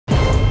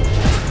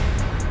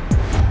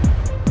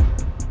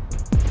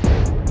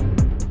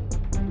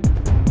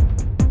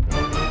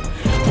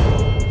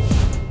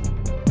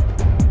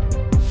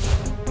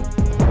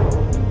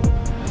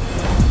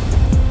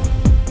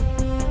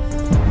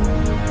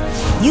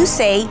You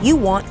say you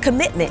want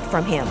commitment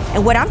from him.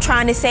 And what I'm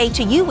trying to say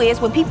to you is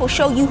when people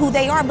show you who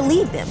they are,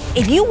 believe them.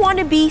 If you want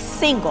to be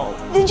single,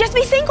 then just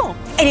be single.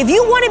 And if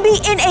you want to be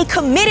in a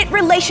committed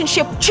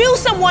relationship, choose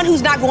someone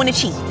who's not going to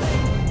cheat.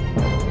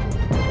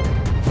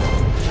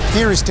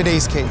 Here is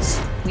today's case.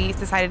 We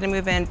decided to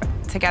move in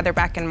together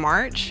back in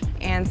March,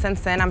 and since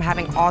then I'm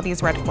having all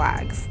these red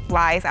flags.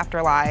 Lies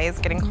after lies,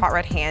 getting caught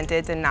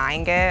red-handed,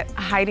 denying it,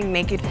 hiding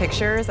naked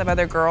pictures of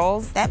other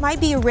girls. That might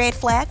be a red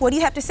flag. What do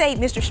you have to say,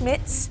 Mr.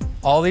 Schmitz?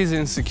 All these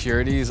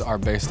insecurities are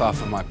based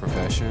off of my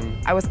profession.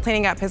 I was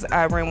cleaning up his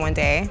room one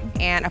day,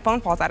 and a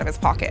phone falls out of his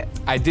pocket.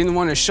 I didn't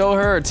want to show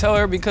her or tell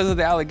her because of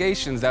the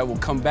allegations that will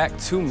come back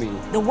to me.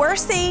 The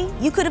worst thing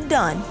you could have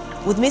done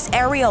with Miss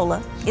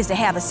Arriola is to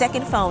have a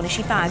second phone and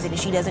she finds it and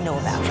she doesn't know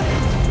about it.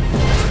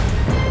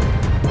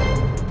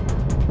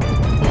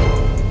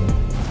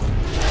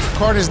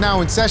 Court is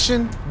now in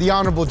session. The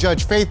Honorable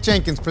Judge Faith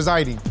Jenkins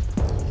presiding.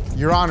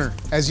 Your Honor,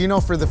 as you know,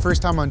 for the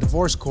first time on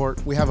Divorce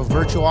Court, we have a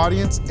virtual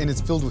audience and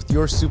it's filled with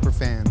your super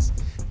fans.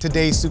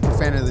 Today's super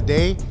fan of the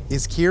day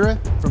is Kira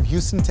from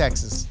Houston,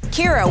 Texas.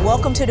 Kira,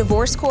 welcome to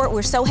Divorce Court.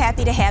 We're so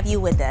happy to have you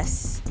with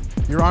us.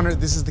 Your Honor,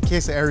 this is the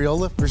case of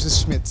Arriola versus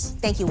Schmitz.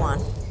 Thank you,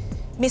 Juan.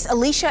 Miss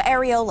Alicia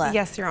Arriola.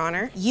 Yes, Your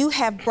Honor. You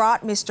have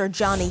brought Mr.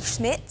 Johnny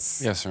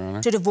Schmitz. Yes, Your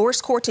Honor. To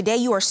divorce court today.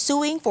 You are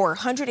suing for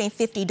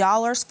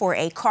 $150 for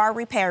a car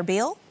repair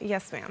bill.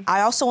 Yes, ma'am.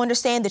 I also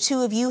understand the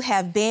two of you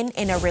have been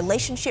in a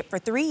relationship for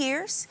 3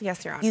 years.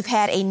 Yes, Your Honor. You've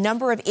had a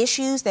number of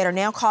issues that are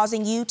now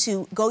causing you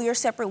to go your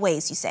separate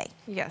ways, you say.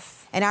 Yes.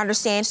 And I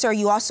understand, sir,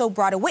 you also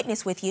brought a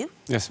witness with you.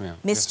 Yes, ma'am.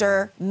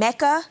 Mr.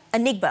 Mecca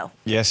Anigbo.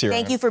 Yes, Your Honor.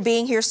 Thank you for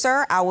being here,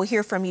 sir. I will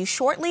hear from you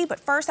shortly, but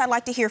first I'd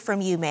like to hear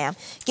from you, ma'am.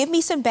 Give me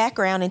some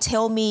background and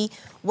tell me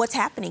what's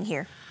happening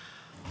here.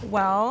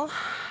 Well,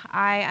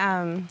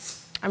 I'm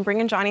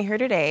bringing Johnny here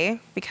today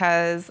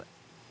because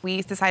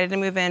we decided to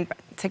move in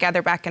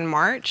together back in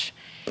March.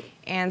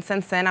 And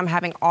since then, I'm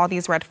having all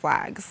these red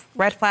flags.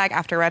 Red flag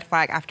after red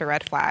flag after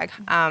red flag.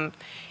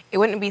 It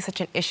wouldn't be such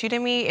an issue to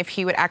me if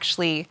he would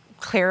actually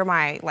clear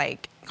my,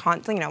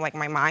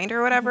 my mind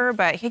or whatever,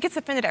 but he gets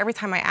offended every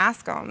time I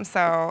ask him,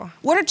 so.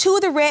 What are two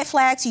of the red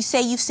flags you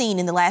say you've seen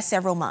in the last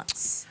several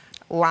months?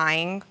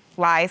 Lying,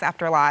 lies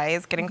after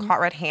lies, getting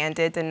caught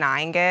red-handed,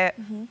 denying it,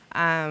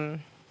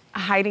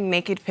 hiding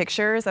naked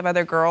pictures of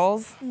other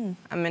girls in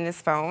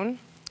his phone.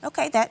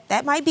 Okay,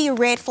 that might be a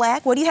red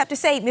flag. What do you have to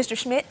say, Mr.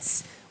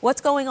 Schmitz?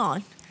 What's going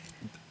on?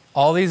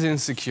 All these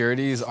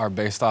insecurities are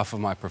based off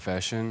of my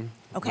profession,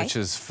 which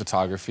is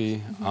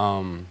photography.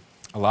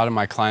 A lot of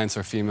my clients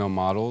are female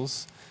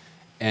models,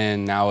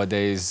 and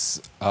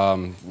nowadays,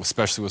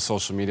 especially with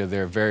social media,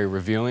 they're very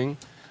revealing.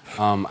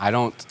 I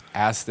don't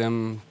ask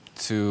them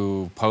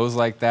to pose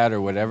like that or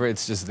whatever,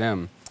 it's just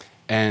them.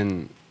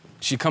 And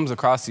she comes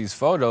across these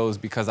photos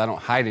because I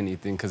don't hide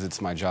anything, because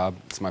it's my job,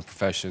 it's my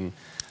profession,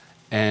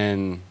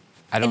 and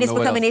I don't know what else. And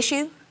it's become an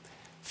issue?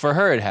 For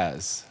her, it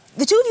has.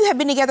 The two of you have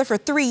been together for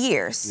 3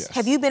 years. Yes.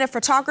 Have you been a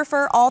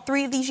photographer all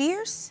 3 of these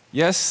years?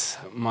 Yes,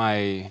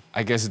 my,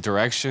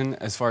 direction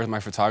as far as my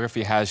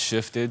photography has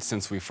shifted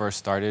since we first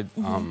started.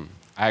 I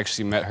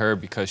actually met her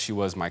because she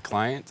was my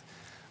client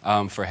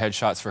for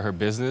headshots for her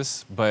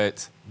business,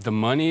 but the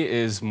money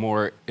is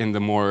more in the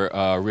more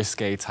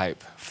risque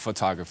type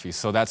photography.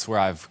 So that's where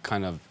I've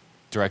kind of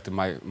directed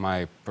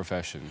my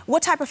profession.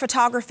 What type of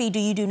photography do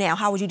you do now?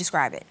 How would you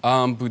describe it?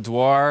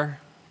 Boudoir.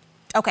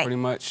 Okay. Pretty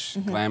much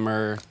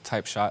glamour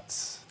type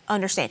shots.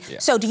 Understand. Yeah.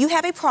 So do you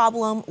have a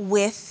problem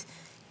with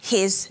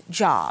his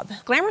job?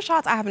 Glamour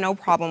shots I have no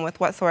problem with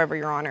whatsoever,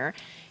 Your Honor.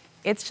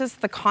 It's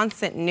just the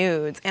constant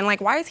nudes. And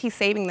why is he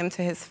saving them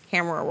to his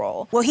camera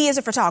roll? Well, he is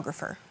a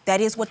photographer. That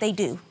is what they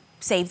do,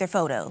 save their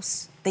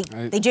photos.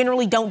 They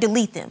generally don't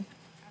delete them.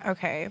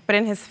 Okay, but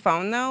in his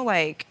phone though,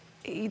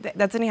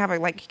 doesn't he have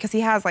because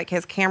he has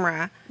his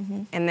camera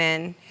and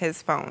then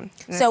his phone.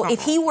 So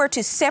if he were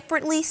to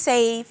separately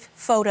save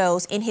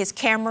photos in his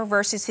camera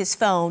versus his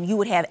phone, you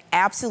would have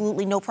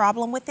absolutely no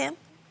problem with them?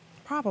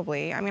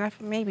 Probably, I mean,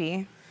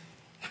 maybe.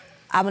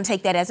 I'm gonna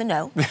take that as a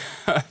no.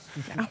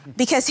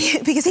 Because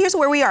here's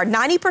where we are,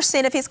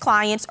 90% of his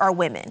clients are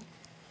women.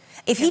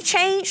 If he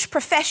changed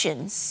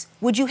professions,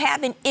 would you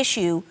have an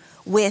issue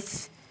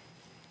with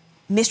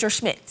Mr.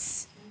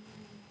 Schmitz?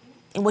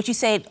 And what you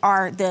said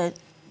are the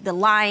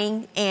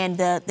lying and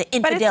the infidelity.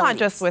 But it's not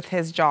just with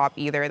his job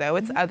either, though.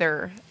 It's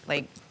other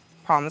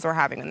problems we're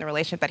having in the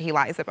relationship that he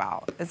lies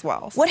about as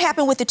well. What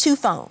happened with the 2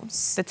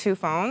 phones? The 2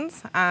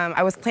 phones.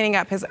 I was cleaning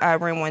up his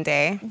room one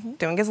day,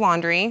 doing his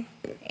laundry,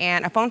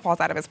 and a phone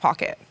falls out of his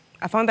pocket.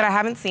 A phone that I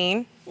haven't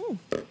seen.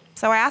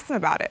 So I asked him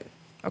about it.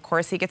 Of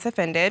course, he gets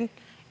offended,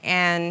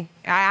 and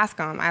I asked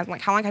him,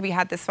 how long have you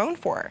had this phone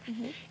for?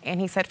 And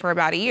he said for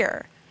about a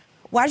year.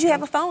 Why did you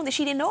have a phone that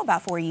she didn't know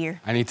about for a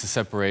year? I need to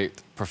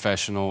separate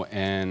professional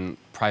and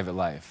private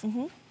life.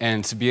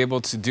 And to be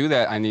able to do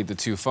that, I need the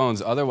 2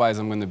 phones. Otherwise,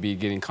 I'm going to be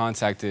getting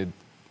contacted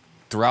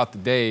throughout the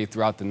day,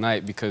 throughout the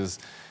night, because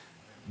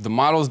the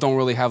models don't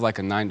really have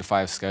a 9 to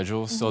 5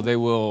 schedule, so they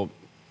will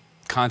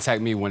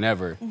contact me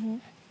whenever.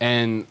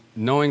 And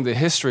knowing the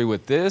history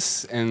with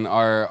this and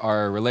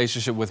our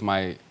relationship with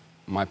my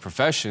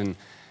profession,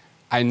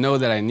 I know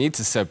that I need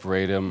to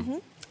separate him.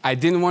 I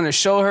didn't want to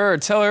show her or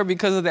tell her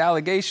because of the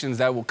allegations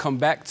that will come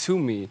back to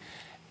me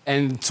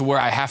and to where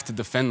I have to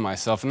defend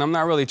myself. And I'm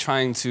not really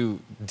trying to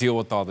deal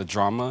with all the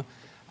drama.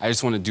 I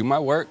just want to do my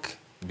work,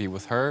 be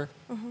with her.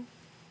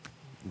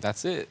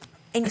 That's it.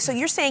 And so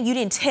you're saying you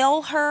didn't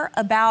tell her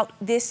about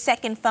this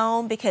second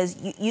phone because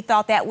you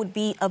thought that would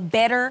be a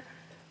better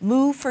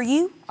move for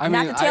you?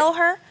 Not to tell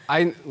her?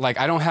 I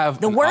don't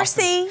have the worst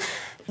thing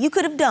you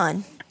could have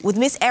done with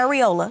Miss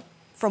Arriola,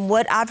 from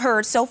what I've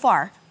heard so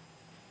far,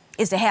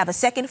 is to have a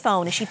second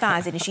phone and she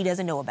finds it and she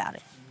doesn't know about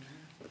it.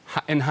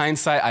 In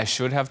hindsight, I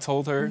should have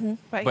told her,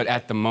 but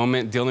at the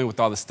moment, dealing with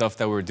all the stuff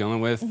that we were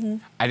dealing with,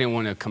 I didn't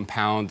want to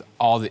compound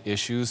all the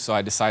issues, so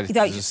I decided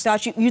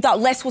You thought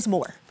less was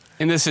more?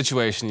 In this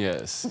situation,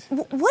 yes.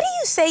 What do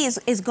you say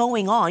is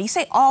going on? You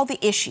say all the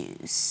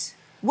issues.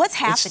 What's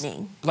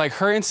happening? It's, like,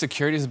 her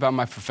insecurities about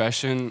my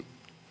profession,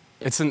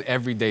 it's an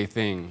everyday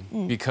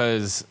thing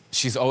because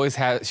she always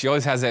has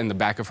that in the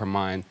back of her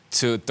mind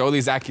to throw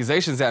these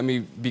accusations at me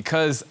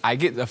because I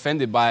get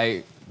offended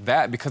by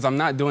that because I'm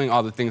not doing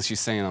all the things she's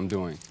saying I'm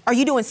doing. Are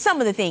you doing some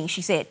of the things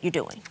she said you're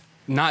doing?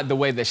 Not the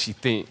way that she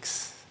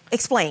thinks.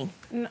 Explain.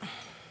 No.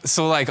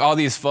 So, like, all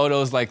these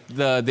photos, like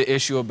the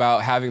issue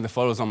about having the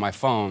photos on my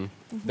phone,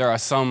 there are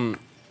some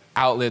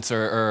outlets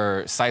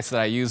or sites that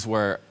I use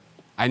where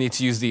I need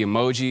to use the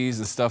emojis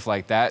and stuff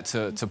like that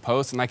to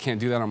post, and I can't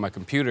do that on my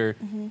computer.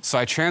 So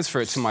I transfer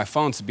it to my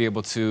phone to be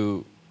able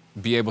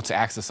to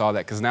access all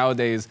that, because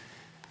nowadays,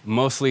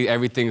 mostly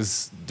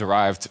everything's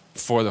derived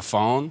for the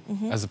phone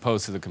as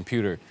opposed to the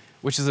computer,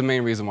 which is the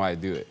main reason why I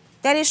do it.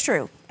 That is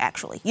true,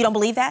 actually. You don't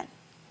believe that?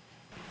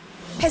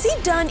 Has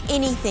he done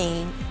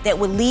anything that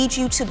would lead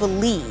you to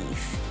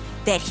believe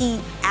that he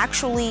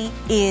actually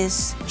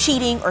is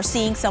cheating or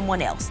seeing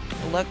someone else?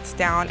 Looked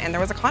down and there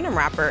was a condom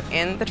wrapper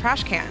in the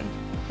trash can.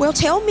 Well,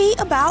 tell me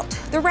about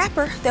the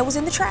wrapper that was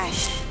in the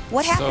trash.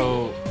 What happened?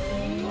 So,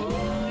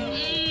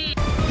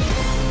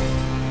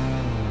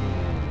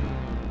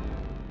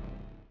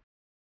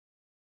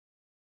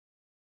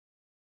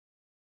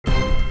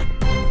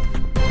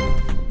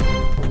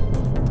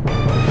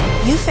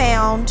 you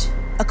found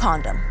a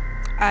condom.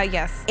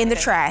 Yes. In the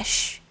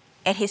trash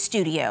at his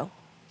studio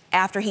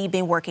after he'd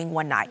been working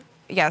one night.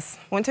 Yes,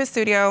 went to his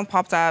studio,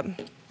 popped up,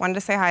 wanted to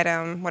say hi to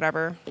him,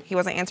 whatever. He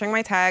wasn't answering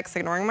my texts,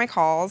 ignoring my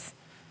calls.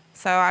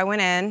 So I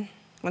went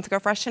to go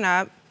freshen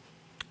up,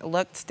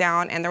 looked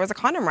down, and there was a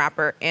condom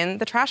wrapper in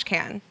the trash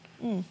can.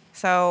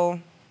 So,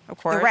 of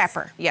course. The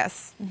wrapper?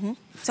 Yes.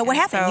 So what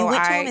happened? So you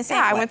went to him and said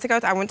I what?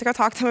 went to go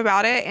talk to him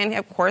about it, and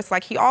of course,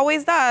 like he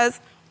always does,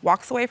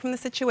 walks away from the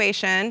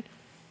situation,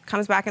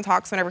 comes back and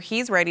talks whenever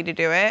he's ready to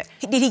do it.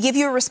 Did he give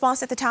you a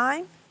response at the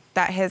time?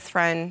 That his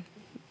friend,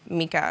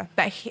 Mika,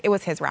 it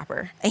was his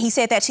wrapper. And he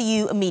said that to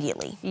you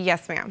immediately?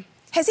 Yes, ma'am.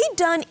 Has he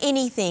done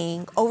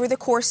anything over the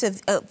course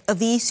of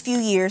these few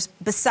years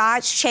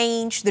besides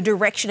change the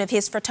direction of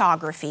his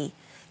photography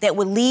that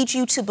would lead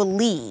you to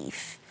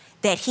believe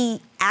that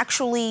he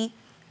actually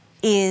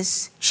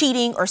is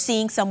cheating or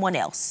seeing someone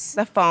else?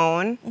 The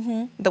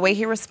phone, the way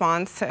he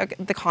responds to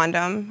the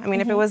condom. I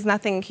mean, if it was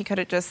nothing, he could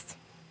have just,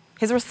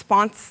 his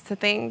response to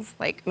things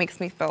like makes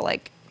me feel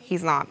like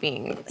he's not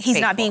being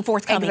not being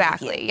forthcoming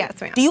Exactly, with you. yes,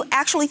 ma'am. Do you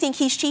actually think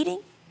he's cheating?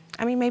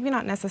 I mean, maybe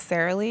not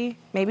necessarily.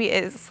 Maybe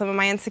it's some of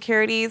my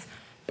insecurities,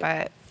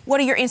 but... What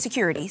are your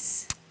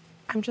insecurities?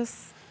 I'm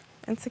just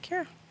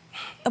insecure.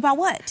 About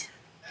what?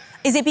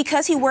 Is it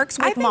because he works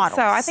with models?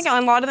 I think so. I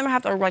think a lot of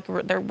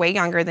them they're way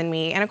younger than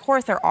me, and of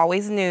course they're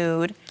always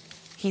nude.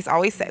 He's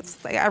always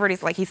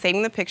everybody's like he's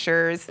saving the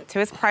pictures to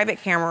his private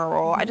camera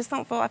roll. I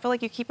feel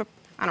like you keep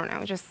I don't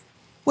know, just.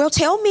 Well,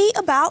 tell me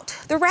about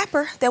the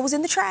wrapper that was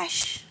in the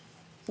trash.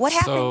 What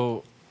happened?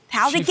 So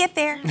how did it get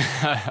there?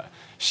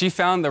 She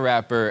found the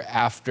wrapper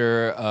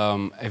after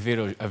a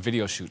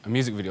video shoot, a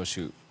music video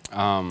shoot.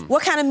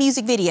 What kind of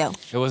music video?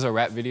 It was a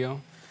rap video.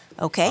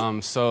 Okay.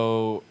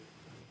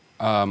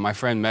 My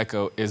friend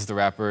Mecca is the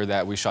rapper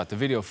that we shot the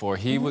video for.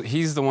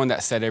 He's the one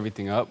that set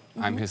everything up.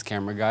 I'm his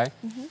camera guy.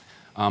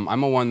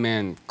 I'm a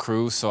one-man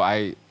crew, so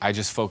I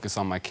just focus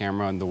on my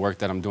camera and the work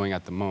that I'm doing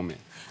at the moment.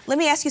 Let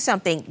me ask you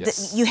something.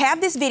 Yes. You have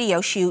this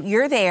video shoot,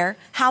 you're there.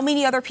 How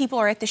many other people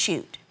are at the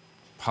shoot?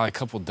 Probably a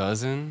couple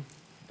dozen.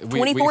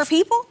 24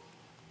 people?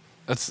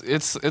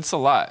 It's a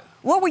lot.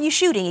 What were you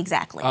shooting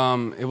exactly?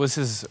 It was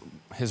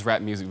his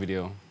rap music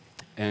video.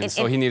 And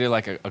so he needed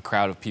like a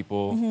crowd of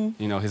people,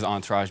 you know, his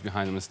entourage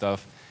behind him and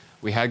stuff.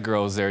 We had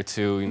girls there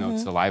too, you know,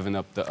 to liven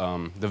up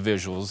the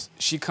visuals.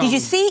 Did you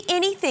see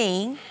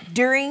anything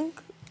during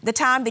the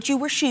time that you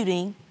were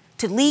shooting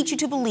to lead you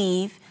to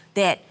believe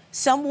that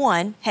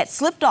someone had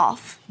slipped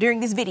off during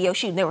this video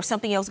shoot and there was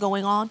something else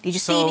going on? Did you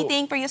see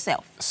anything for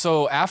yourself?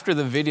 So after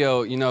the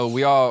video, you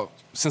know,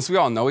 since we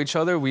all know each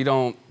other, we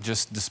don't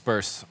just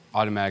disperse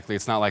automatically.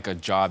 It's not like a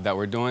job that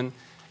we're doing.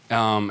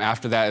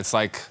 After that, it's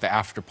like the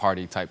after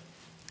party type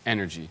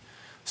energy.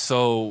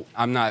 So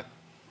I'm not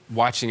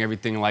watching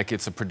everything like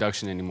it's a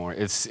production anymore.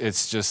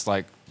 It's just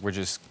like we're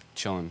just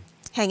chilling.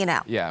 Hanging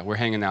out. Yeah, we're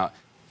hanging out.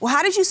 Well,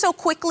 how did you so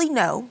quickly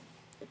know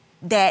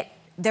that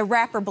the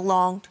rapper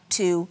belonged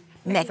to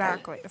Mecca?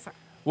 Exactly.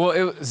 Well,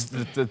 it was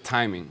the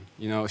timing.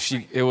 You know,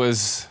 it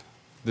was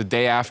the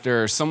day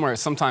after,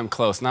 sometime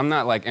close. And I'm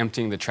not like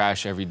emptying the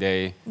trash every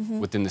day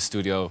within the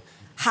studio.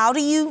 How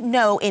do you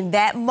know in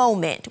that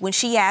moment when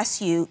she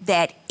asks you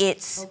that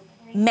it's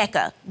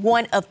Mecca,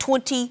 one of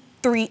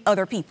 23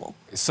 other people?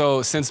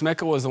 So since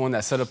Mecca was the one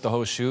that set up the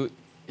whole shoot,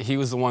 he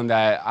was the one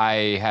that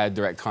I had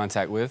direct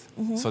contact with.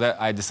 So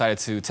that I decided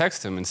to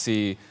text him and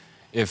see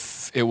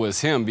if it was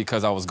him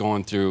because I was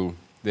going through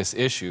this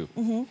issue.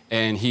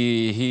 And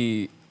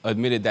he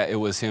admitted that it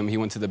was him. He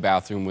went to the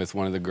bathroom with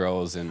one of the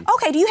girls and...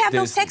 Okay, do you have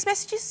those text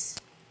messages?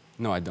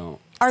 No, I don't.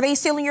 Are they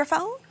still in your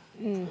phone?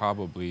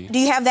 Probably. Do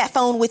you have that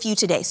phone with you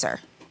today, sir?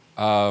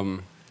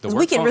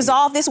 We can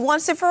resolve this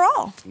once and for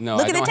all. No,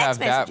 Look I at don't the text have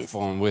messages. that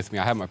phone with me.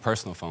 I have my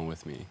personal phone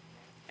with me.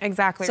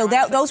 Exactly. So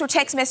those were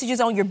text messages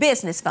on your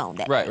business phone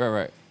that day.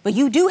 Right. But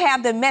you do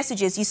have the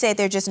messages. You said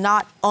they're just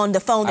not on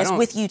the phone that's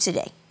with you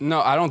today.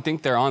 No, I don't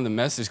think they're on the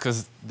message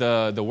because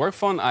the work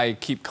phone I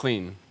keep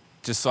clean.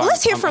 Just so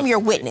Let's hear from your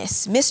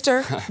witness,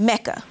 Mr.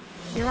 Mecca.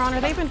 Your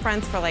Honor, they've been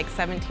friends for like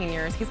 17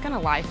 years. He's gonna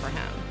lie for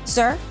him.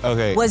 Sir?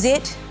 Okay. Was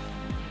it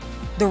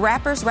the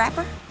rapper's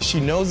rapper? She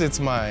knows it's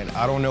mine.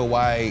 I don't know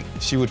why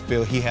she would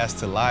feel he has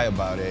to lie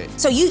about it.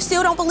 So you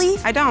still don't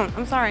believe? I don't.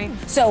 I'm sorry.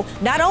 So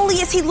not only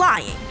is he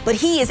lying, but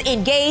he is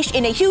engaged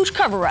in a huge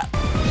cover-up.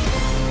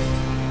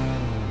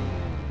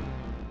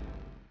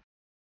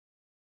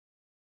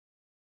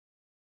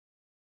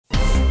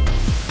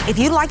 If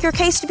you'd like your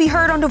case to be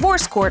heard on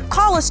divorce court,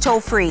 call us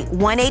toll-free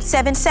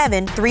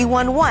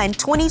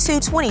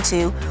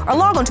 1-877-311-2222 or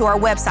log on to our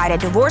website at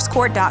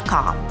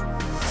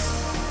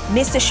divorcecourt.com.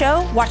 Miss the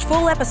show? Watch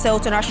full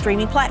episodes on our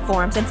streaming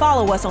platforms and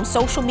follow us on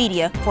social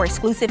media for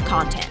exclusive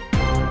content.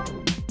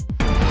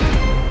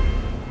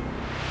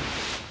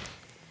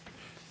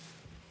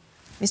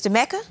 Mr.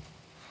 Mecca?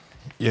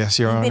 Yes,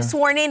 Your Honor. Been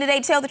sworn in today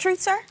to tell the truth,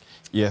 sir?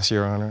 Yes,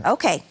 Your Honor.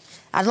 Okay.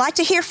 I'd like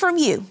to hear from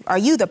you. Are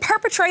you the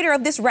perpetrator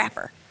of this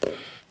rapper?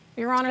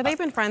 Your Honor, they've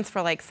been friends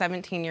for like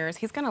 17 years.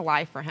 He's gonna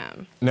lie for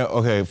him. No,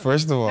 okay,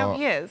 first of all... No,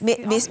 he is.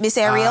 Miss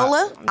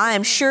Arriola, I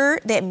am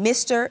sure that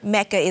Mr.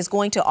 Mecca is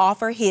going to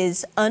offer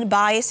his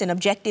unbiased and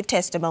objective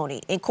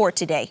testimony in court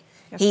today.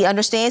 Yes, He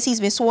understands he's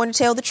been sworn to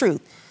tell the truth.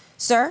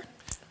 Sir?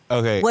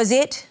 Okay. Was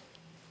it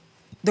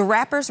the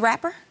rapper's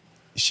rapper?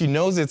 She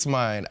knows it's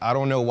mine. I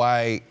don't know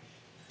why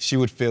she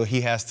would feel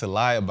he has to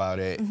lie about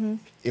it.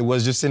 It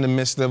was just in the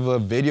midst of a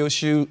video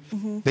shoot.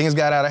 Things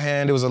got out of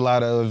hand. There was a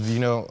lot of,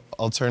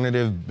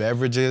 alternative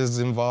beverages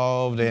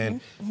involved, and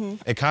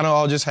it kind of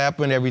all just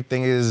happened.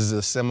 Everything is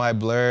a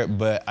semi-blur,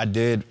 but I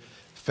did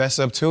fess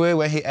up to it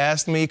when he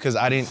asked me, because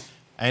I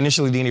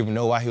initially didn't even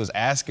know why he was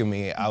asking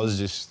me. I was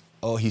just,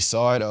 oh, he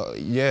saw it. Oh,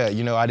 yeah,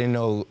 I didn't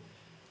know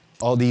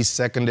all these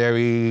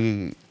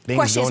secondary things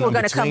Questions were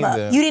going to come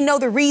up. You didn't know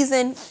the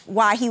reason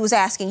why he was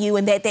asking you,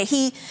 and that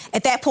he,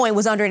 at that point,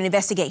 was under an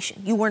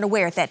investigation. You weren't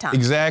aware at that time.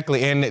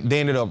 Exactly, and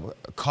they ended up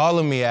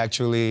calling me,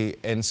 actually,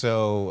 and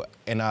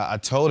I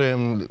told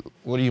him,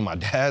 what are you, my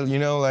dad?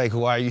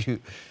 Why are you?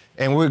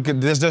 And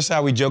that's just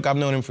how we joke. I've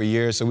known him for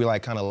years, so we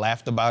kind of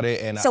laughed about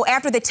it. And so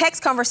after the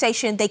text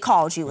conversation, they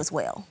called you as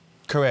well?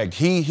 Correct,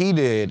 he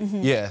did,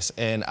 yes.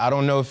 And I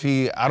don't know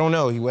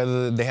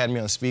whether they had me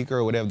on speaker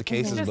or whatever the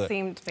case is, It just but...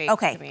 seemed fake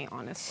to me,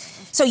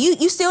 honestly. So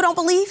you still don't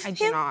believe I him?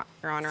 do not,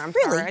 Your Honor. I'm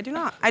Really? sorry. I do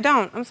not. I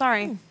don't. I'm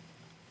sorry.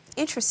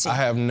 Interesting. I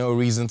have no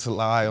reason to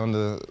lie on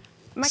the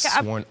Micah,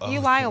 sworn oath.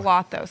 you lie a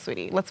lot, though,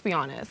 sweetie. Let's be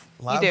honest.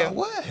 Lie you do. about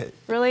what?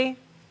 Really?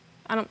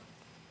 I don't...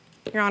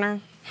 Your Honor.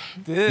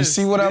 You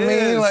see what I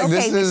mean? Like,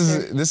 Okay,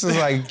 this is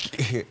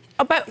like...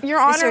 But, Your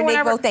Honor, Mr.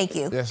 whenever... Nigbo, thank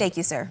you. Yes. Thank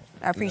you, sir.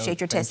 I appreciate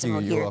your Thank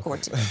testimony you. here You're in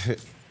court welcome.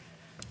 today.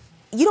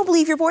 You don't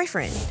believe your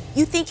boyfriend.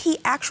 You think he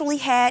actually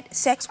had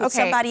sex with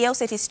somebody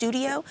else at his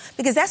studio?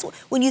 Because that's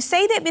when you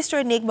say that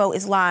Mr. Enigmo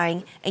is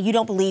lying and you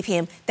don't believe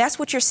him, that's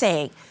what you're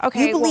saying.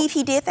 Okay, you believe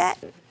he did that?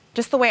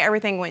 Just the way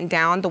everything went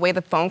down, the way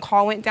the phone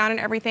call went down and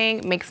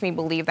everything makes me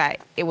believe that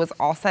it was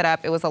all set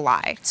up, it was a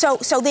lie. So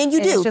then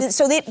you do.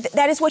 So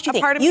that is what you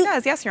think. A part of me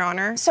does, yes, Your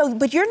Honor. So,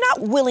 but you're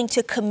not willing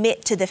to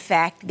commit to the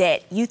fact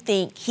that you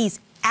think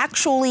he's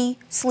actually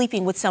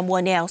sleeping with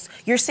someone else.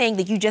 You're saying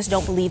that you just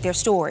don't believe their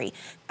story.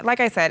 Like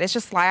I said, it's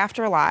just lie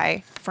after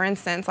lie. For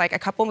instance, like a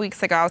couple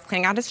weeks ago, I was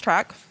cleaning out his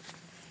truck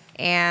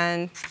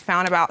and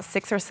found about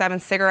 6 or 7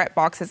 cigarette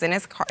boxes in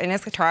his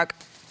truck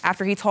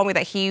after he told me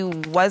that he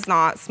was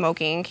not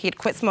smoking. He had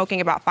quit smoking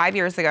about 5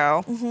 years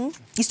ago.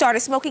 You started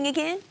smoking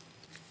again?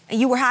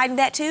 And you were hiding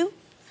that too?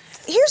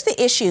 Here's the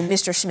issue,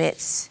 Mr.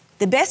 Schmitz.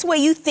 The best way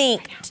you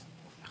think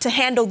to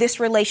handle this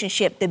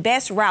relationship, the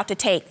best route to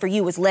take for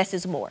you is less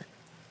is more.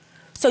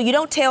 So you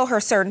don't tell her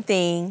certain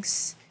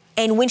things,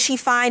 and when she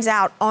finds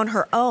out on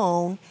her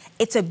own,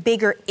 it's a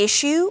bigger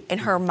issue in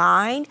her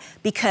mind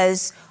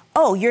because,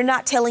 oh, you're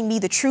not telling me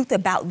the truth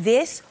about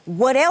this.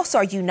 What else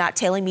are you not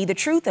telling me the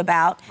truth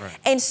about? Right.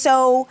 And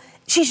so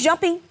she's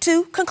jumping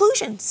to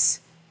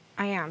conclusions.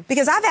 I am.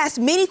 Because I've asked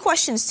many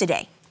questions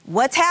today.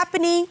 what's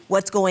happening,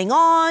 what's going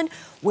on,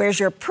 where's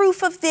your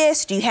proof of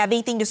this, do you have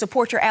anything to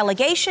support your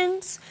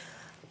allegations?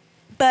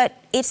 But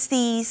it's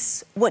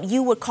these, what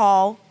you would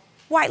call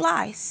white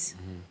lies.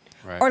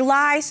 Right. Or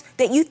lies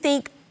that you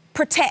think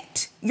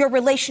protect your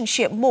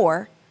relationship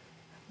more,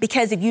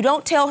 because if you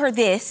don't tell her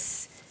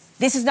this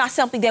is not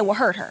something that will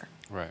hurt her.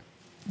 Right.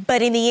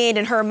 But in the end,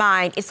 in her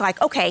mind, it's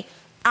like, okay,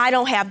 I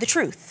don't have the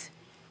truth.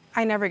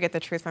 I never get the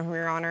truth from her,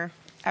 Your Honor,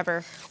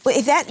 ever. But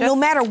if that, no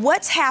matter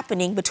what's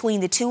happening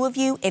between the two of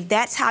you, if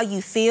that's how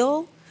you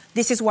feel,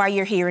 this is why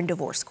you're here in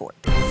divorce court.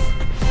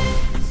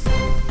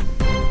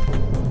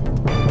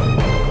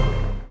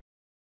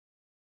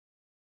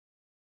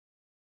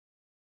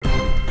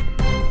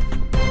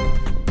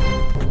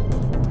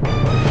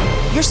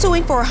 You're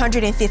suing for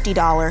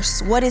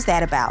 $150. What is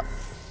that about?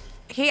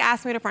 He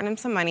asked me to front him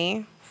some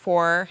money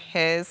for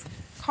his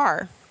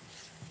car.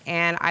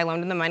 And I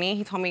loaned him the money.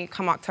 He told me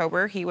come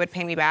October he would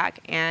pay me back.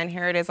 And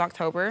here it is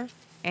October,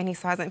 and he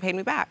still hasn't paid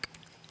me back.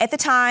 At the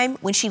time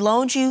when she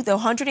loaned you the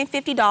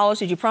 $150,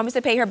 did you promise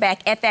to pay her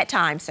back at that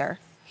time, sir?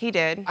 He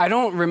did. I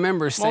don't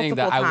remember saying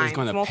that I was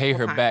going to pay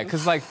her back.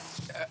 Because, like,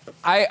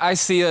 I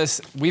see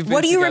us, we've been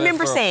What do you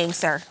remember saying,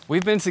 sir?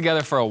 We've been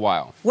together for a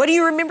while. What do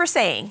you remember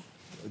saying?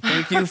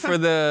 Thank you for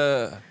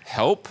the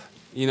help.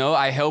 You know,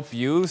 I help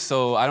you,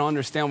 so I don't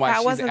understand why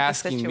she's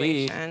asking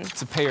me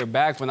to pay her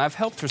back when I've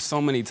helped her so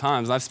many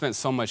times. I've spent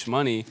so much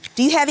money.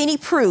 Do you have any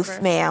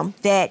proof, ma'am,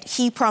 that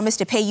he promised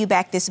to pay you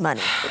back this money?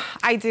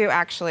 I do,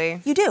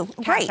 actually. You do?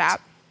 Great. Cash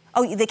App.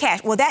 Oh, the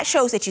cash. Well, that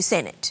shows that you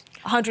sent it.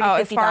 $150. Oh,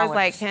 as far as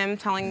like him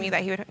telling me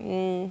that he would...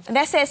 And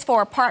that says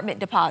for apartment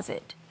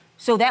deposit.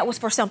 So that was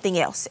for something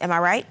else, am I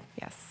right?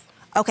 Yes.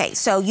 Okay,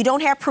 so you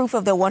don't have proof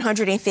of the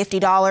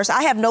 $150.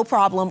 I have no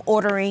problem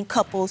ordering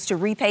couples to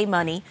repay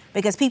money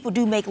because people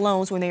do make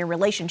loans when they're in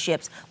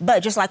relationships.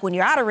 But just like when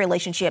you're out of a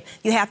relationship,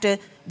 you have to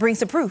bring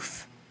some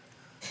proof.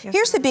 Yes.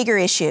 Here's the bigger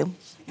issue.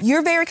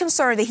 You're very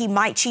concerned that he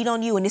might cheat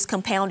on you, and it's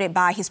compounded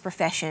by his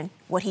profession,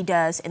 what he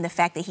does, and the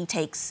fact that he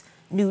takes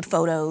nude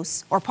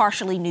photos or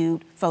partially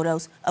nude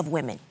photos of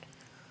women.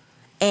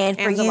 And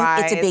for you,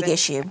 it's a big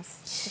issue.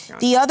 Yes.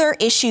 The other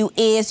issue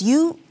is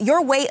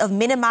your way of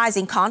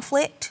minimizing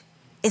conflict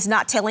is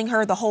not telling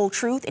her the whole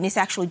truth, and it's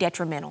actually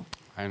detrimental.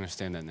 I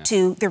understand that now.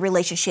 To the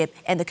relationship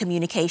and the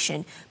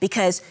communication,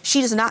 because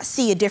she does not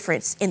see a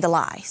difference in the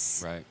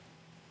lies. Right.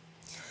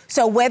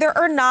 So whether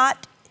or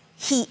not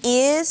he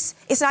is,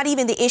 it's not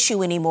even the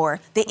issue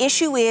anymore. The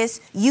issue is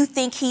you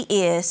think he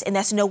is, and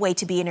that's no way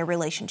to be in a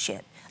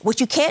relationship.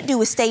 What you can't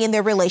do is stay in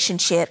their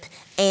relationship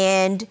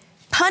and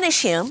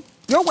punish him,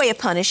 your way of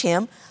punish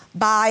him,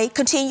 by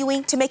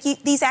continuing to make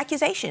these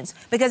accusations,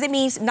 because it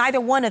means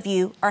neither one of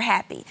you are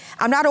happy.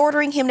 I'm not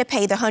ordering him to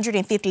pay the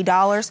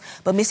 $150,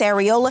 but Miss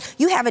Arriola,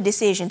 you have a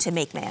decision to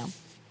make, ma'am.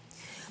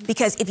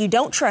 Because if you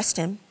don't trust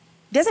him,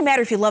 it doesn't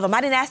matter if you love him.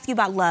 I didn't ask you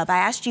about love. I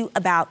asked you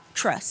about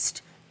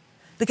trust.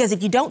 Because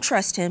if you don't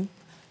trust him,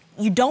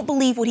 you don't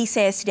believe what he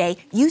says today.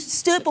 You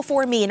stood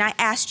before me and I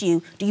asked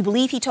you, do you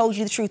believe he told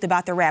you the truth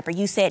about the rapper?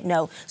 You said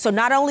no. So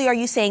not only are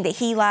you saying that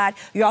he lied,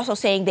 you're also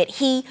saying that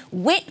he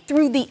went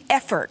through the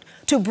effort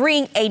to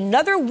bring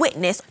another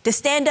witness to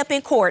stand up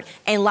in court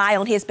and lie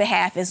on his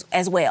behalf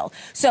as well.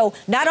 So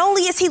not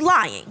only is he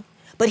lying,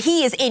 but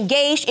he is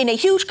engaged in a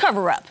huge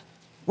cover-up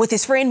with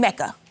his friend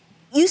Mecca.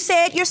 You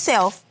said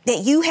yourself that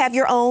you have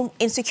your own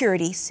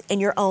insecurities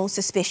and your own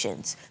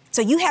suspicions.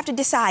 So you have to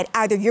decide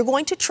either you're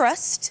going to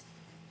trust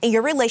in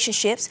your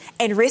relationships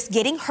and risk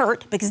getting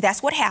hurt, because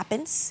that's what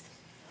happens.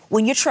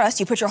 When you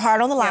trust, you put your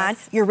heart on the line,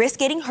 you risk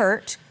getting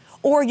hurt,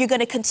 or you're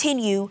gonna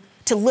continue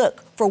to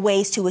look for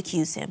ways to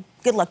accuse him.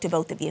 Good luck to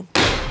both of you.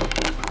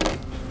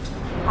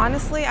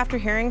 Honestly, after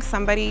hearing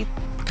somebody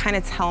kind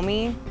of tell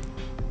me,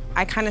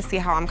 I kind of see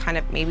how I'm kind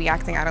of maybe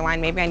acting out of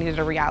line. Maybe I needed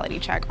a reality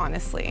check,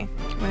 honestly.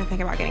 I'm gonna think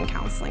about getting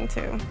counseling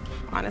too,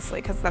 honestly,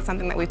 because that's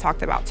something that we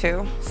talked about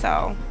too,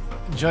 so.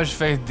 Judge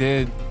Faith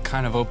did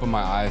kind of open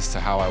my eyes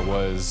to how I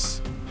was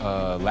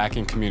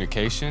lacking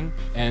communication.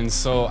 And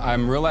so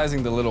I'm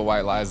realizing the little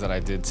white lies that I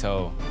did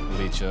tell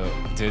Alicia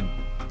did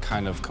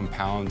kind of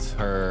compound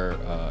her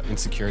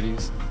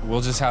insecurities. We'll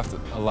just have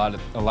a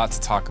lot to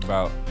talk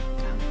about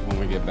when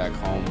we get back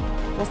home.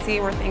 We'll see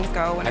where things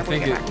go whenever we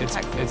get back from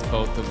Texas. It's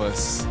both of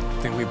us.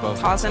 I think we both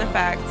cause and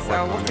effect,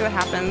 so we'll see what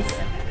happens.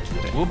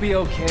 We'll be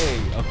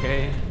okay,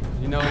 okay?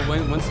 You know,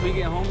 once we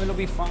get home, it'll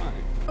be fine.